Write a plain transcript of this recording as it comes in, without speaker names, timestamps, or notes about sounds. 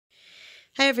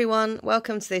Hey everyone,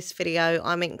 welcome to this video.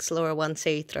 I'm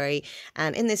Laura123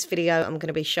 and in this video I'm going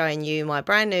to be showing you my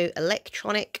brand new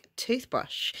electronic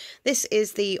toothbrush. This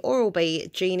is the Oral-B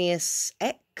Genius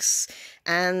X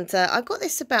and I got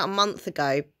this about a month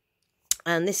ago.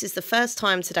 And this is the first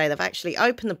time today they've actually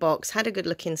opened the box, had a good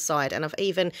look inside, and I've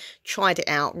even tried it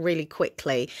out really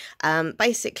quickly.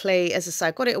 Basically, as I say,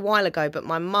 I got it a while ago, but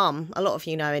my mum, a lot of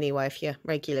you know anyway if you're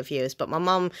regular viewers, but my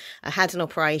mum had an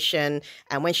operation,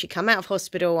 and when she came out of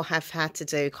hospital, I have had to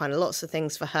do kind of lots of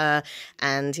things for her,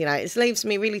 and, you know, it leaves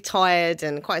me really tired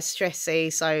and quite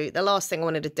stressy, so the last thing I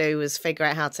wanted to do was figure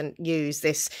out how to use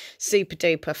this super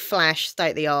duper flash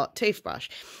state-of-the-art toothbrush.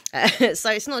 So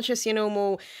it's not just your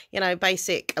normal, you know,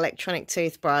 basic electronic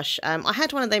toothbrush. I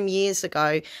had one of them years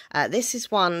ago. This is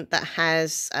one that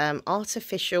has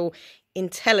artificial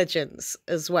intelligence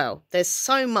as well. There's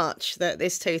so much that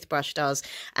this toothbrush does,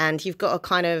 and you've got to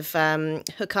kind of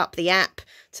hook up the app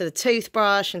to the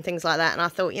toothbrush and things like that. And I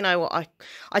thought, you know what,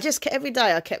 I just every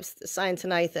day I kept saying to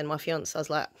Nathan, my fiance, I was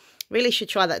like, really should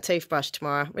try that toothbrush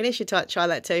tomorrow. Really should try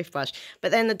that toothbrush.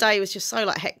 But then the day was just so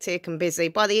like hectic and busy.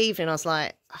 By the evening, I was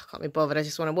like, I can't be bothered. I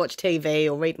just want to watch TV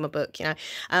or read my book, you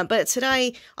know. But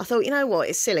today, I thought, you know what?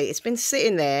 It's silly. It's been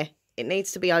sitting there. It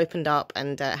needs to be opened up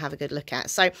and have a good look at.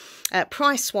 So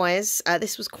price-wise,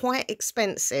 this was quite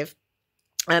expensive.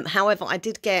 However, I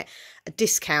did get a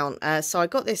discount, so I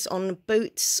got this on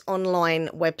Boots online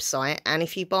website, and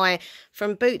if you buy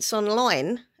from Boots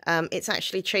online, it's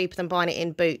actually cheaper than buying it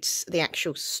in Boots, the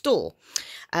actual store.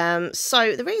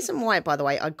 So the reason why, by the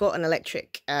way, I got an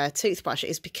electric toothbrush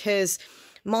is because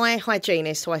my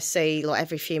hygienist, who I see like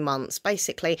every few months,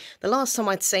 basically the last time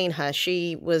I'd seen her,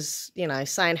 she was, you know,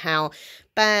 saying how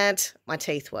bad my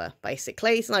teeth were,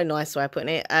 basically. It's no nice way of putting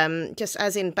it. Just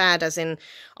as in bad, as in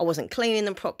I wasn't cleaning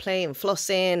them properly and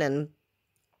flossing, and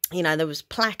you know, there was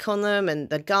plaque on them and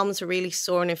the gums were really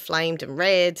sore and inflamed and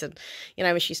red. And, you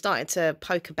know, when she started to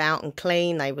poke about and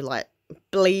clean, they were like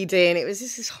bleeding.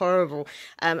 This is horrible.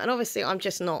 And obviously I'm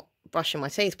just not brushing my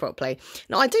teeth properly.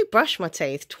 Now, I do brush my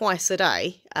teeth twice a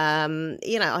day.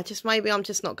 You know, maybe I'm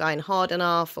just not going hard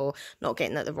enough or not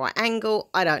getting at the right angle.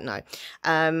 I don't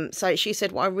know. So she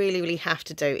said what I really have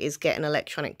to do is get an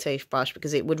electronic toothbrush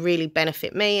because it would really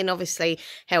benefit me and obviously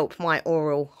help my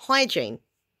oral hygiene.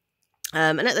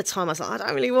 And at the time I was like, I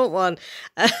don't really want one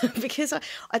because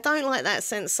I don't like that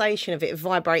sensation of it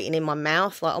vibrating in my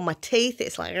mouth, like on my teeth.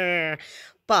 It's like, ugh.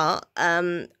 But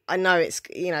I know it's,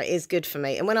 you know, it is good for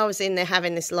me. And when I was in there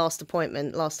having this last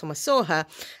appointment, last time I saw her,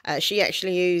 she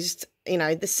actually used, you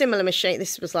know, the similar machine.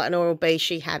 This was like an Oral-B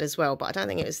she had as well, but I don't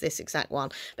think it was this exact one.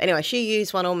 But anyway, she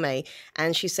used one on me,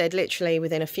 and she said literally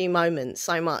within a few moments,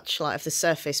 so much like of the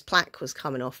surface plaque was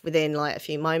coming off within like a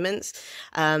few moments.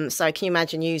 So can you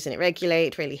imagine using it regularly?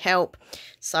 It'd really help.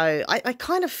 So I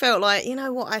kind of felt like, you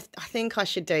know what, I think I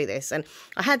should do this. And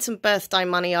I had some birthday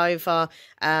money over,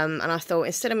 and I thought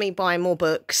instead of me buying more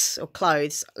books or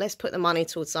clothes, let's put the money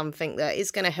towards something that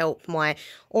is going to help my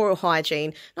oral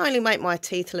hygiene, not only make my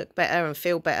teeth look better and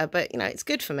feel better, but, you know, it's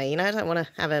good for me. You know, I don't want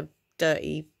to have a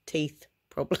dirty teeth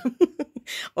problem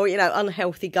or, you know,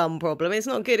 unhealthy gum problem. It's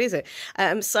not good, is it?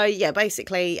 So yeah,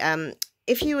 basically,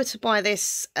 if you were to buy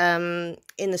this in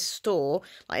the store,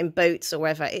 like in Boots or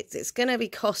wherever, it's going to be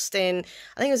costing,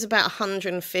 I think it was about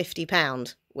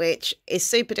 £150, which is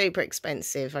super duper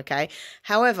expensive, okay?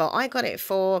 However, I got it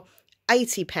for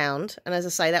 £80, and as I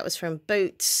say, that was from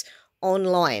Boots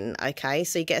online, okay?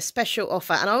 So you get a special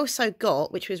offer, and I also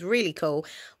got, which was really cool,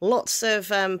 lots of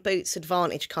Boots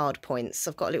Advantage card points.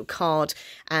 I've got a little card,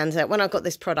 and when I got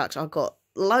this product, I got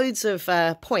loads of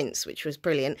points, which was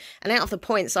brilliant. And out of the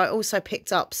points, I also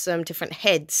picked up some different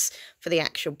heads for the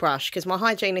actual brush, because my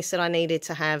hygienist said I needed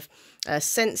to have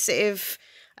sensitive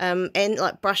end,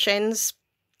 like brush ends,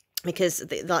 because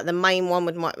the main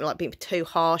one might like be too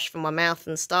harsh for my mouth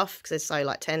and stuff because they're so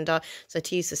like tender. So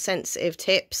to use the sensitive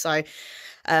tip. So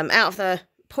out of the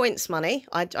points money,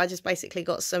 I just basically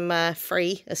got some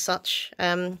free as such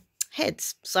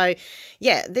heads. So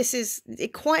yeah, this is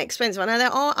quite expensive. I know there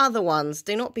are other ones,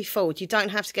 do not be fooled. You don't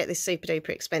have to get this super duper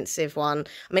expensive one.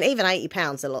 I mean, even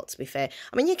 £80 a lot, to be fair.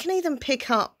 I mean, you can even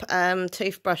pick up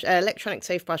electronic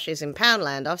toothbrushes in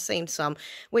Poundland. I've seen some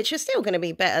which are still going to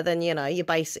be better than, you know, your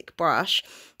basic brush.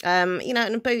 You know,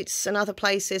 and Boots and other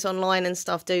places online and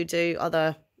stuff do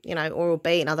other, you know,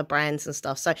 Oral-B and other brands and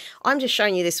stuff. So I'm just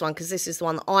showing you this one because this is the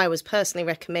one that I was personally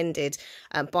recommended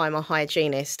by my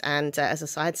hygienist. And as I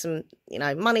said, I had some, you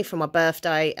know, money for my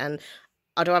birthday, and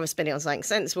I'd rather spend it on something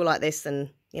sensible like this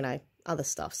than, you know, other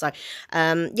stuff. So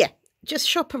yeah, just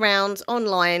shop around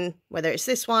online, whether it's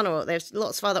this one or there's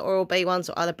lots of other Oral-B ones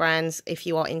or other brands if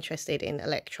you are interested in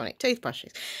electronic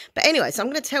toothbrushes. But anyway, so I'm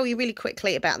going to tell you really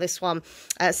quickly about this one.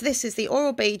 So this is the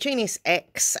Oral-B Genius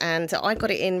X, and I got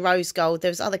it in rose gold.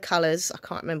 There's other colours, I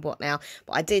can't remember what now,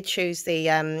 but I did choose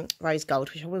the rose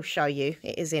gold, which I will show you.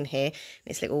 It is in here,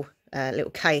 this little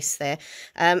case there.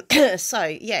 So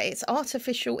yeah, it's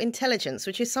artificial intelligence,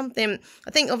 which is something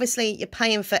I think obviously you're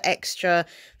paying for extra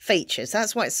features.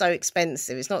 That's why it's so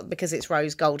expensive. It's not because it's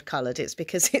rose gold coloured, it's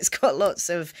because it's got lots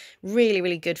of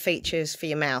really good features for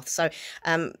your mouth. So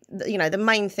you know, the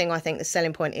main thing, I think the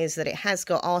selling point is that it has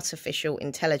got artificial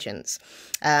intelligence.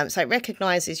 So it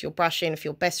recognises your brushing for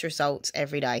your best results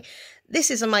every day.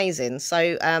 This is amazing.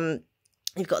 So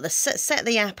you've got to set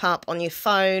the app up on your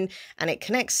phone, and it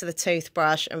connects to the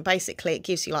toothbrush, and basically it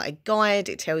gives you like a guide.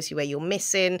 It tells you where you're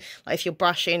missing, like if you're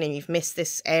brushing and you've missed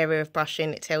this area of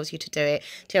brushing, it tells you to do it.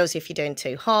 It tells you if you're doing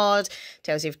too hard,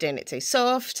 tells you if you're doing it too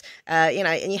soft, you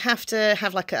know, and you have to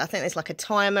have like I think there's like a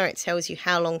timer. It tells you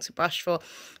how long to brush for.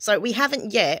 So we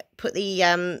haven't yet put the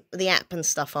app and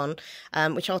stuff on,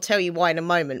 which I'll tell you why in a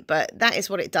moment, but that is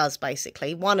what it does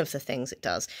basically. One of the things it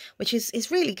does, which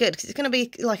is really good, because it's going to be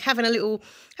like having a little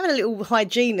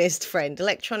hygienist friend,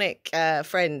 electronic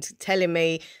friend, telling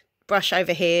me brush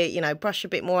over here, you know, brush a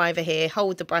bit more over here,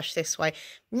 hold the brush this way.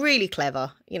 Really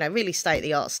clever, you know, really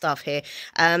state-of-the-art stuff here.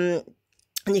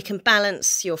 And you can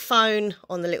balance your phone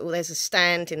on the little, there's a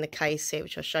stand in the case here,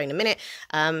 which I'll show you in a minute.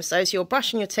 So as you're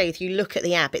brushing your teeth, you look at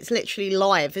the app. It's literally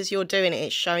live. As you're doing it,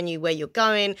 it's showing you where you're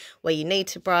going, where you need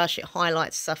to brush. It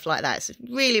highlights stuff like that. It's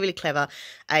really clever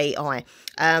AI.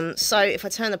 So if I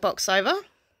turn the box over,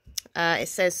 it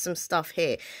says some stuff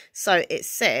here. So it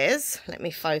says, let me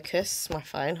focus my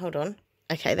phone, hold on.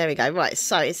 Okay, there we go. Right,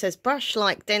 so it says brush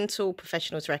like dental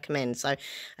professionals recommend. So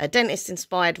a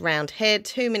dentist-inspired round head,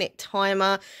 2-minute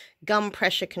timer, gum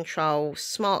pressure control,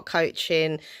 smart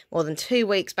coaching, more than 2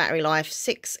 weeks battery life,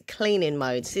 6 cleaning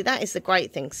modes. See, that is the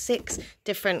great thing, 6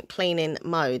 different cleaning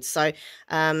modes. So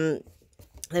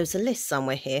there's a list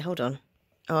somewhere here. Hold on.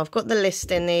 Oh, I've got the list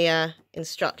in the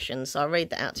instructions, so I'll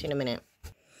read that out to you in a minute.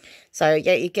 So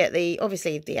yeah, you get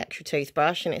obviously the actual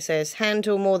toothbrush, and it says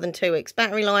handle more than 2 weeks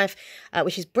battery life,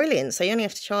 which is brilliant. So you only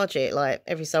have to charge it like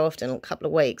every so often, a couple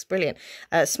of weeks. Brilliant.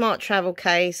 Smart travel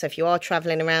case. So if you are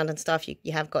traveling around and stuff,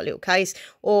 you have got a little case.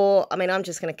 Or, I mean, I'm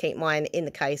just going to keep mine in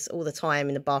the case all the time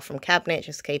in the bathroom cabinet,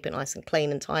 just to keep it nice and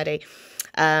clean and tidy.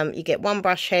 You get 1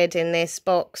 brush head in this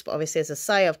box, but obviously, as I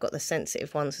say, I've got the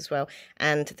sensitive ones as well,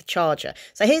 and the charger.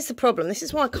 So here's the problem. This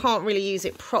is why I can't really use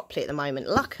it properly at the moment.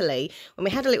 Luckily, when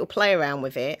we had a little play around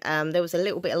with it, there was a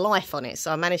little bit of life on it,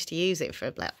 so I managed to use it for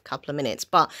about a couple of minutes.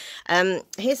 But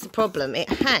here's the problem. It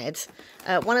had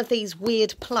one of these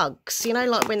weird plugs, you know,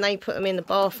 like when they put them in the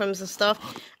bathrooms and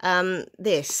stuff.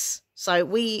 So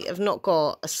we have not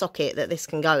got a socket that this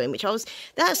can go in,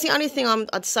 that's the only thing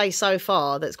I'd say so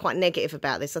far that's quite negative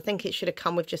about this. I think it should have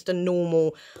come with just a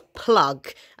normal plug.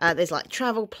 There's like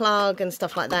travel plug and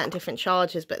stuff like that and different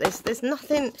chargers, but there's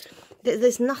nothing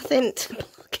to plug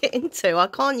it into. I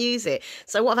can't use it.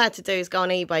 So what I've had to do is go on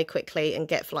eBay quickly and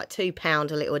get for like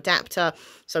 £2 a little adapter,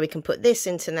 so we can put this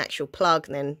into an actual plug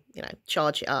and then, you know,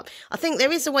 charge it up. I think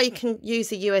there is a way you can use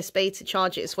the USB to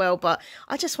charge it as well, but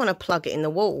I just want to plug it in the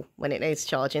wall when it needs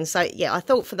charging. So yeah, I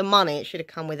thought for the money it should have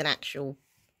come with an actual,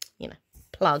 you know,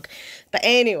 plug. But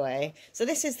anyway, so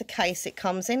this is the case it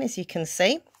comes in, as you can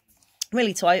see.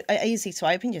 Really easy to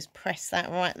open. Just press that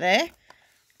right there,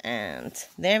 and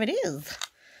there it is.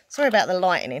 Sorry about the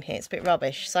lighting in here, it's a bit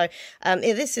rubbish. So yeah,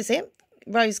 this is it,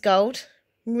 rose gold.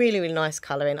 Really nice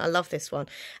colouring. I love this one.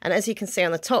 And as you can see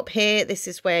on the top here, this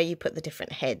is where you put the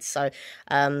different heads. So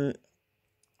I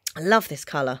love this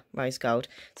colour, rose gold.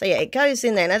 So yeah, it goes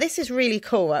in there. Now this is really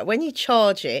cool, right? When you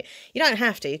charge it, you don't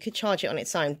have to. You could charge it on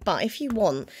its own. But if you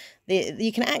want,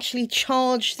 you can actually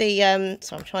charge the...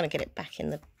 so I'm trying to get it back in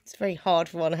the... It's very hard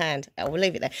for one hand. We'll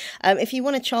leave it there. If you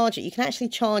want to charge it, you can actually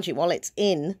charge it while it's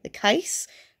in the case.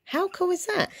 How cool is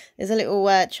that? There's a little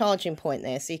charging point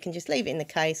there, so you can just leave it in the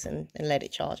case and let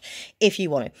it charge if you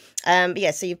want to. But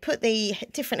yeah, so you put the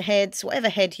different heads, whatever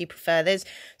head you prefer. There's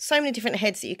so many different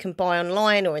heads that you can buy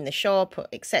online or in the shop,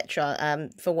 etc.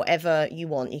 For whatever you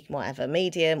want. You might have a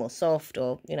medium or soft,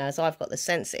 or, you know, as I've got the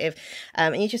sensitive.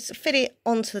 And you just fit it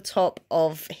onto the top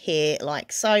of here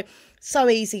like so. So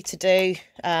easy to do.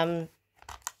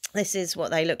 This is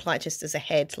what they look like just as a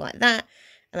head like that.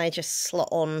 And they just slot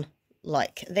on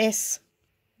like this.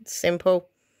 Simple.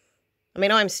 I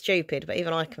mean, I'm stupid, but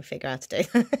even I can figure out how to do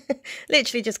that.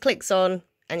 Literally just clicks on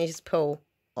and you just pull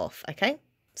off, okay?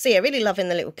 So yeah, really loving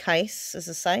the little case, as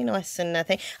I say, nice and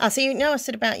thing. So you know I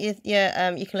said about your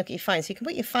you can look at your phone, so you can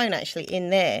put your phone actually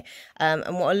in there,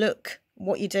 and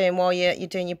what you're doing while you're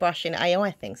doing your brushing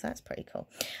AI things. That's pretty cool.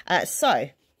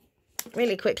 So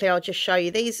really quickly, I'll just show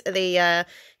you. These are the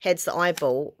heads that I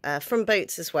bought from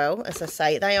Boots as well. As I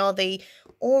say, they are the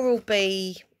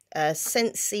Oral-B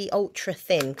Sensi Ultra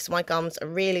Thin, because my gums are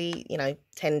really, you know,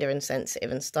 tender and sensitive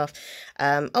and stuff.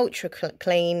 Ultra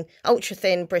clean, ultra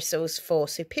thin bristles for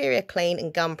superior clean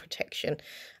and gum protection.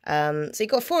 So you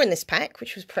got 4 in this pack,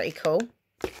 which was pretty cool.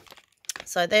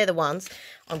 So they're the ones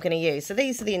I'm going to use. So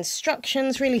these are the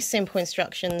instructions, really simple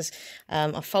instructions.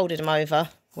 I folded them over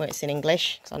where it's in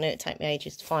English, because I knew it'd take me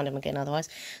ages to find them again otherwise.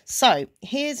 So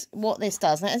here's what this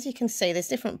does. Now, as you can see, there's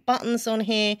different buttons on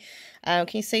here. Can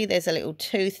you see there's a little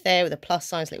tooth there with a plus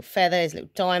sign, little feathers, little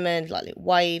diamond, like little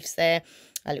waves there,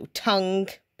 a little tongue,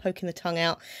 poking the tongue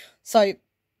out. So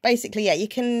basically, yeah, you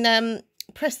can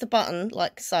press the button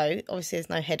like so. Obviously, there's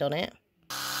no head on it.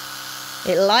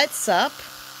 It lights up.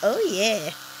 Oh,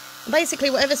 yeah. Basically,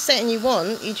 whatever setting you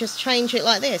want, you just change it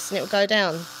like this and it'll go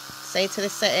down. See, to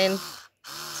this setting,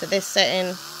 to this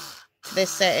setting, to this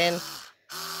setting,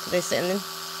 to this setting,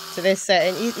 to this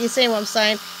setting. You see what I'm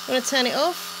saying? You want to turn it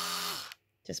off?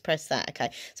 Just press that. Okay.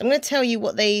 So I'm going to tell you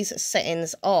what these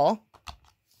settings are.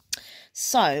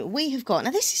 So we have got,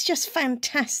 now this is just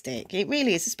fantastic. It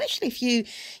really is, especially if you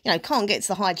can't get to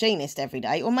the hygienist every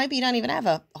day, or maybe you don't even have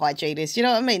a hygienist. You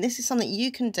know what I mean? This is something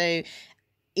you can do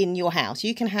in your house.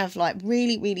 You can have like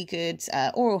really, really good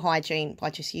oral hygiene by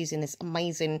just using this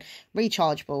amazing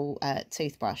rechargeable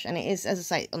toothbrush. And it is, as I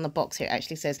say, on the box here, it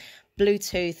actually says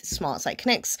Bluetooth Smart. So it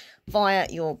connects via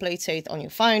your Bluetooth on your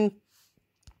phone.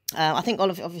 I think all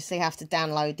of it obviously have to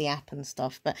download the app and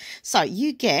stuff. But so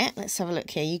you get, let's have a look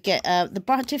here. You get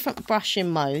the different brushing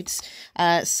modes.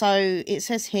 So it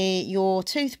says here, your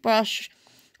toothbrush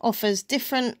offers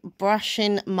different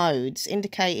brushing modes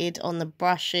indicated on the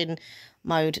brushing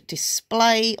mode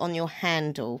display on your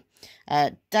handle.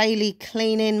 Daily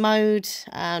cleaning mode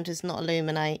does not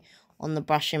illuminate on the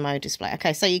brushing mode display.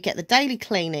 Okay, so you get the daily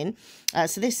cleaning.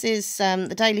 So this is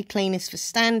the daily clean is for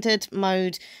standard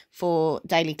mode for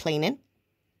daily cleaning.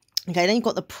 Okay, then you've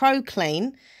got the Pro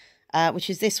Clean, which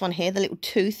is this one here, the little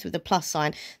tooth with the plus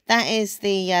sign. That is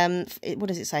the, what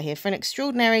does it say here? For an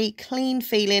extraordinary clean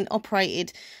feeling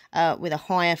operated with a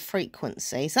higher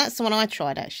frequency. So that's the one I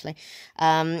tried, actually.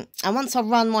 And once I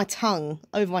run my tongue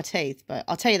over my teeth, but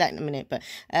I'll tell you that in a minute. But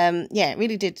yeah, it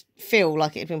really did feel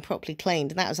like it had been properly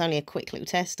cleaned. And that was only a quick little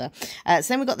tester. So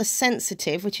then we've got the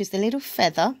sensitive, which is the little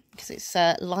feather, because it's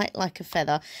light like a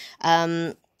feather.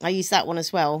 I use that one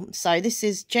as well. So this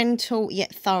is gentle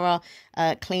yet thorough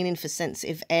cleaning for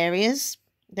sensitive areas.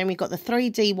 Then we've got the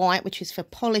 3D white, which is for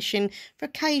polishing for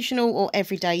occasional or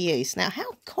everyday use. Now,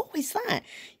 how cool is that?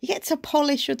 You get to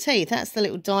polish your teeth. That's the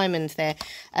little diamond there.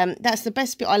 That's the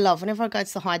best bit I love. Whenever I go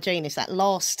to the hygienist, that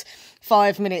last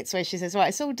 5 minutes where she says, right,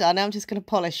 it's all done. Now I'm just going to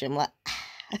polish them. Like,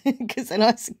 because they're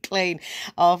nice and clean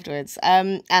afterwards.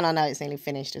 And I know it's nearly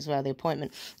finished as well, the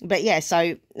appointment. But yeah,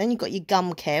 so then you've got your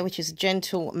gum care, which is a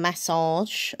gentle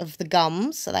massage of the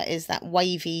gums. So that is that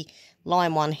wavy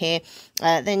line one here.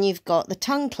 Then you've got the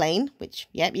tongue clean, which,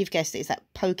 yep, you've guessed it, is that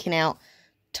poking out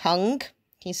tongue. Can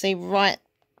you see right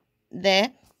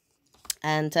there?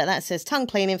 And that says tongue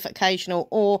cleaning for occasional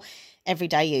or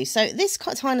everyday use. So this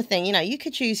kind of thing, you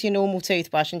could use your normal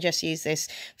toothbrush and just use this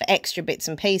for extra bits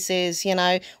and pieces,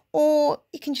 or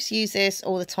you can just use this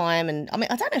all the time. And I mean,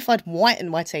 I don't know if I'd whiten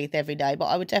my teeth every day, but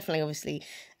I would definitely obviously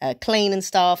clean and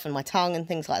stuff, and my tongue and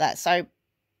things like that. So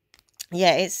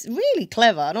yeah, it's really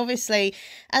clever. And obviously,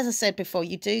 as I said before,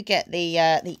 you do get the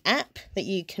app that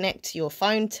you connect your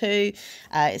phone to.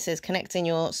 It says connecting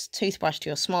your toothbrush to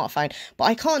your smartphone. But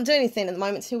I can't do anything at the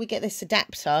moment until we get this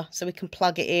adapter so we can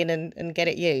plug it in and get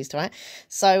it used, right?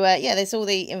 So, yeah, there's all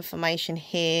the information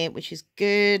here, which is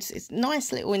good. It's a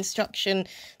nice little instruction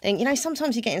thing.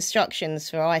 Sometimes you get instructions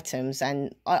for items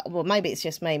and, well, maybe it's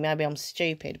just me. Maybe I'm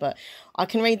stupid. But I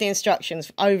can read the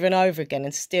instructions over and over again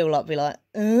and still be like,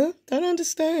 don't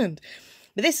understand.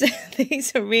 But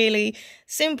these are really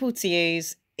simple to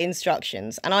use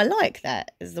instructions, and I like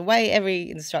that. It's the way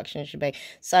every instruction should be.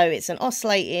 So it's an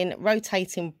oscillating,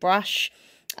 rotating brush.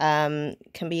 Can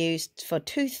be used for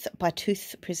tooth by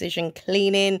tooth precision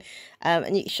cleaning,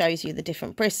 and it shows you the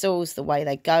different bristles, the way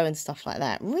they go and stuff like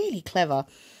that. Really clever.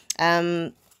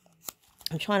 I'm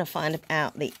trying to find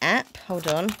out the app. Hold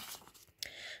on.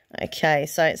 Okay,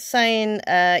 so it's saying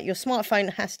your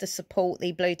smartphone has to support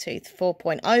the Bluetooth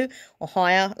 4.0 or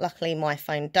higher. Luckily, my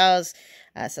phone does,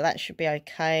 so that should be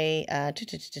okay.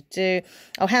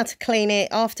 Oh, how to clean it.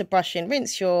 After brushing,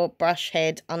 rinse your brush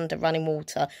head under running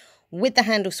water with the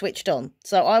handle switched on.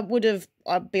 So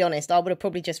I'll be honest, I would have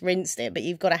probably just rinsed it, but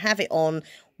you've got to have it on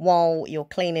while you're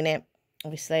cleaning it,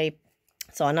 obviously.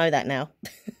 So I know that now.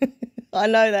 I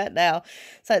know that now.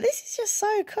 So this is just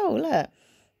so cool, look.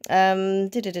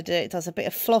 It does a bit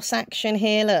of floss action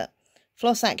here, look.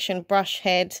 Floss action, brush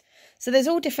head. So there's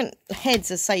all different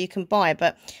heads, as say, you can buy,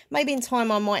 but maybe in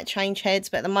time I might change heads,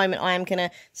 but at the moment I am going to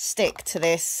stick to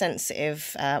this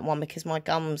sensitive one because my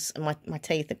gums and my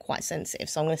teeth are quite sensitive,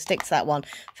 so I'm going to stick to that one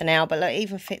for now. But look, it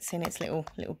even fits in its little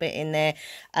bit in there.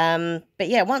 But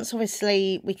yeah, once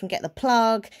obviously we can get the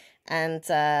plug and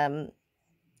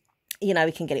you know,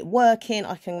 we can get it working,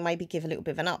 I can maybe give a little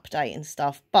bit of an update and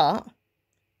stuff, but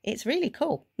it's really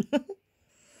cool.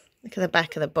 Look at the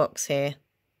back of the box here.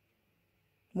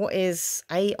 What is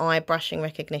AI brushing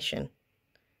recognition?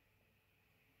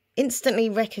 Instantly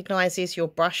recognises your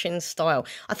brushing style.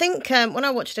 I think when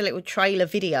I watched a little trailer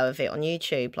video of it on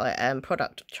YouTube, like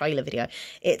product trailer video,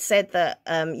 it said that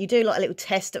you do like a little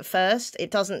test at first. It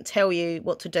doesn't tell you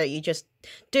what to do. You just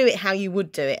do it how you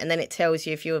would do it, and then it tells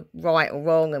you if you're right or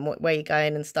wrong and where you're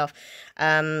going and stuff.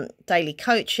 Daily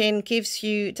coaching gives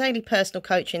you daily personal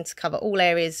coaching to cover all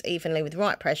areas evenly with the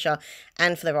right pressure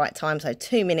and for the right time. So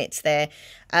 2 minutes there.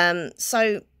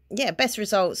 So yeah, best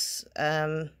results.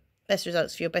 Best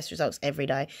results for your best results every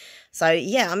day. So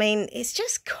yeah, I mean, it's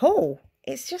just cool.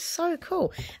 It's just so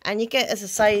cool. And you get, as I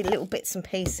say, little bits and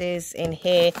pieces in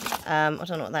here. I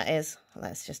don't know what that is.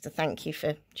 That's just a thank you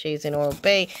for choosing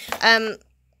Oral-B.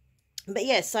 But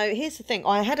yeah, so here's the thing.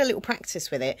 I had a little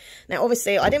practice with it. Now,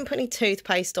 obviously, I didn't put any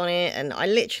toothpaste on it, and I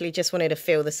literally just wanted to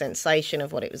feel the sensation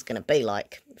of what it was going to be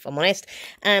like, if I'm honest.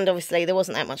 And obviously, there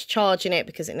wasn't that much charge in it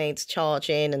because it needs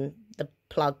charging and the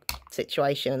plug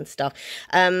situation and stuff.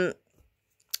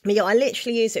 But yeah, I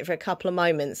literally use it for a couple of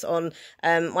moments on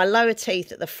my lower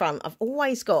teeth at the front. I've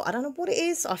always got, I don't know what it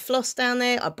is. I floss down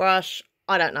there, I brush,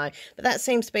 I don't know. But that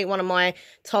seems to be one of my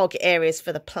target areas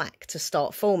for the plaque to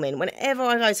start forming. Whenever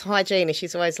I go to hygienist,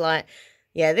 she's always like,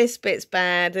 yeah, this bit's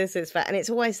bad, this is bad. And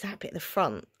it's always that bit at the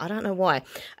front. I don't know why.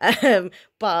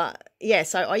 But yeah,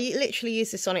 so I literally use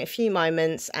this on it a few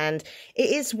moments. And it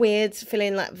is weird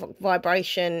feeling like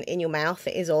vibration in your mouth.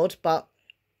 It is odd, but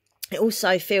it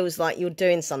also feels like you're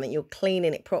doing something, you're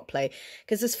cleaning it properly.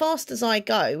 Because as fast as I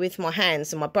go with my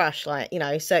hands and my brush, like, you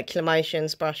know, circular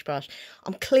motions, brush,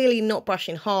 I'm clearly not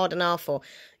brushing hard enough, or,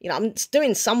 you know, I'm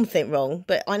doing something wrong.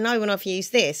 But I know when I've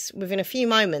used this, within a few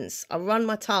moments, I run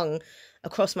my tongue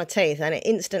across my teeth and it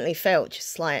instantly felt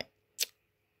just like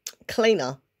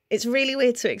cleaner. It's really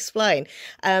weird to explain.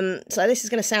 So this is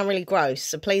going to sound really gross,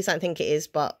 so please don't think it is,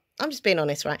 but I'm just being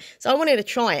honest, right? So I wanted to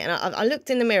try it, and I looked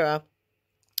in the mirror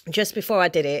just before I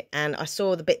did it, and I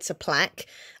saw the bits of plaque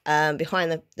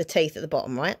behind the teeth at the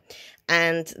bottom, right?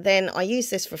 And then I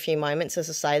used this for a few moments, as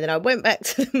I say. Then I went back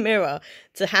to the mirror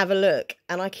to have a look,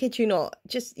 and I kid you not,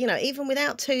 just, you know, even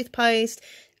without toothpaste,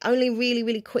 only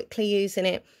really quickly using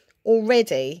it,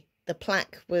 already the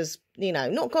plaque was, you know,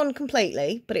 not gone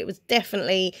completely, but it was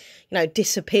definitely, you know,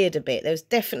 disappeared a bit. There was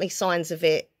definitely signs of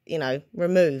it, you know,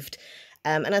 removed.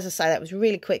 And as I say, that was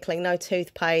really quickly, no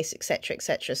toothpaste, etc,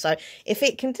 etc. So if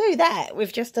it can do that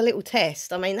with just a little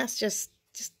test, I mean, that's just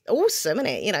awesome, isn't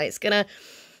it? You know, it's going to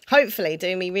hopefully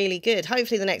do me really good.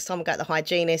 Hopefully the next time I go to the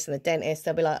hygienist and the dentist,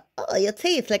 they'll be like, oh, your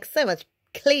teeth look so much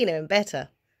cleaner and better.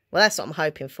 Well, that's what I'm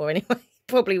hoping for anyway.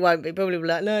 Probably won't be. Probably be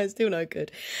like, no, it's still no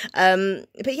good.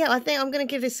 But yeah, I think I'm going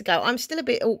to give this a go. I'm still a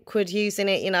bit awkward using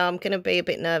it. You know, I'm going to be a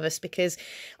bit nervous because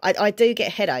I do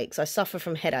get headaches. I suffer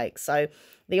from headaches. So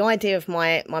the idea of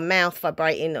my mouth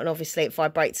vibrating, and obviously it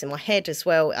vibrates in my head as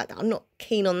well, I'm not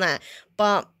keen on that.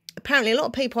 But apparently a lot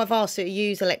of people I've asked who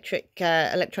use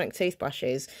electronic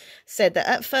toothbrushes said that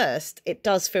at first it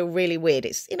does feel really weird.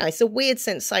 It's, you know, it's a weird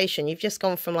sensation. You've just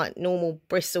gone from like normal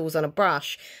bristles on a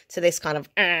brush to this kind of,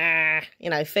 you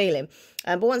know, feeling.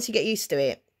 But once you get used to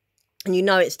it and you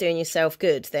know it's doing yourself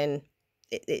good, then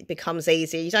it becomes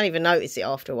easier. You don't even notice it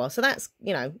after a while. So that's,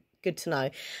 you know, good to know.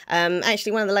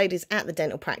 Actually, one of the ladies at the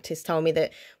dental practice told me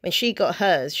that when she got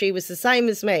hers, she was the same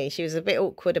as me. She was a bit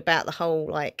awkward about the whole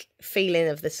like feeling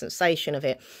of the sensation of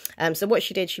it. So what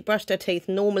she did, she brushed her teeth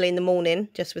normally in the morning,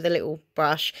 just with a little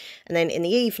brush, and then in the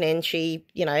evening, she,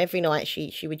 you know, every night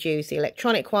she would use the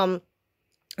electronic one.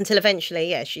 until eventually,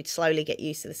 yeah, she'd slowly get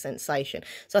used to the sensation.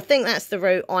 So I think that's the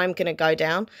route I'm going to go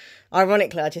down.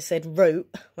 Ironically, I just said route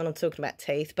when I'm talking about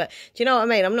teeth, but do you know what I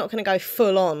mean? I'm not going to go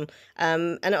full on.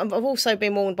 And I've also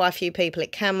been warned by a few people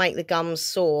it can make the gums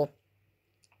sore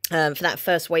for that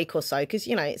first week or so, because,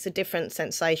 you know, it's a different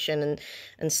sensation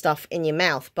and stuff in your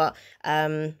mouth. But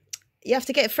you have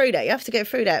to get through that. You have to get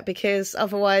through that, because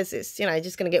otherwise it's, you know,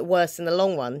 just going to get worse in the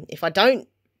long run if I don't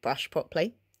brush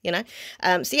properly. You know,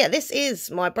 so yeah, this is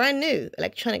my brand new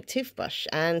electronic toothbrush,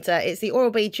 and it's the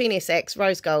Oral-B Genius X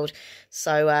Rose Gold.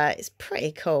 So it's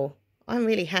pretty cool. I'm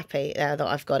really happy that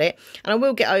I've got it, and I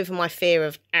will get over my fear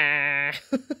of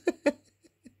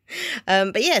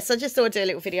but yeah, so I just thought I'd do a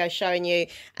little video showing you,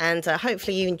 and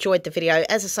hopefully you enjoyed the video.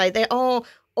 As I say, there are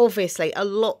obviously a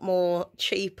lot more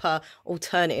cheaper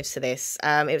alternatives to this.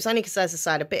 It was only because, as I said,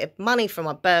 I had a bit of money for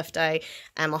my birthday,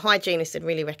 and my hygienist had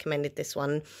really recommended this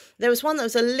one. There was one that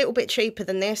was a little bit cheaper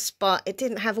than this, but it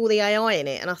didn't have all the AI in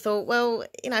it, and I thought, well,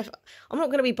 you know, I'm not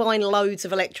going to be buying loads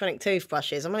of electronic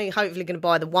toothbrushes. I'm only hopefully going to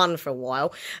buy the one for a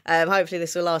while. Hopefully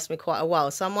this will last me quite a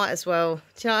while, so I might as well,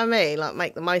 do you know what I mean, like,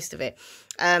 make the most of it.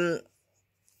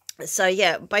 So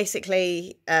yeah,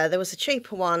 basically there was a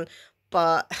cheaper one,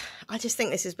 but I just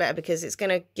think this is better because it's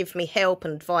going to give me help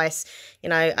and advice, you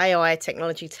know, AI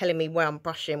technology telling me where I'm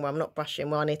brushing, where I'm not brushing,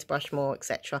 where I need to brush more,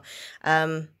 etc.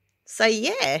 So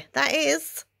yeah, that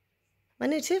is my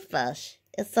new toothbrush.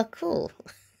 It's so cool.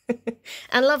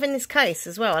 And loving this case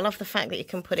as well. I love the fact that you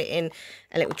can put it in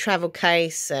a little travel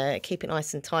case, keep it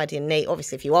nice and tidy and neat.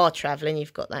 Obviously, if you are travelling,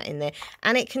 you've got that in there.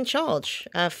 And it can charge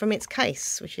from its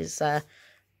case, which is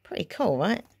pretty cool,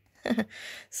 right?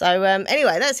 So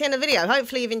anyway, that's the end of the video.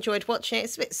 Hopefully you've enjoyed watching it.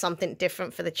 It's a bit something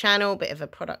different for the channel, a bit of a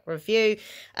product review.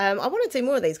 I want to do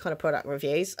more of these kind of product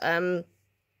reviews.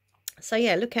 So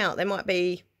yeah, look out. There might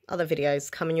be other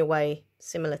videos coming your way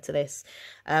similar to this.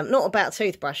 Not about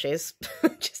toothbrushes,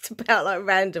 just about like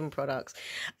random products.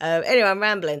 Anyway, I'm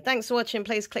rambling. Thanks for watching.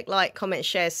 Please click like, comment,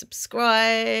 share,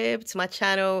 subscribe to my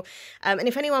channel. And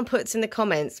if anyone puts in the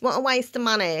comments, what a waste of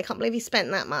money, I can't believe you spent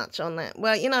that much on that.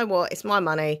 Well, you know what? It's my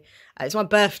money. It's my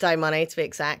birthday money, to be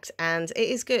exact. And it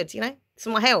is good, you know. It's for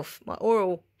my health, my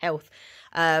oral health.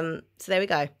 So there we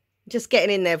go. Just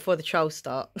getting in there before the trolls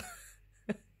start.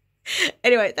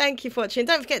 Anyway, thank you for watching.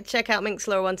 Don't forget to check out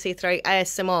Minxlaura123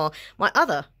 ASMR, my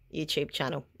other YouTube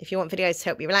channel. If you want videos to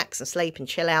help you relax and sleep and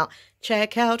chill out,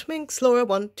 check out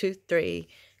Minxlaura123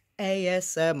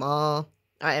 ASMR.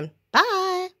 Alright,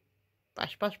 bye.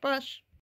 Brush, brush, brush.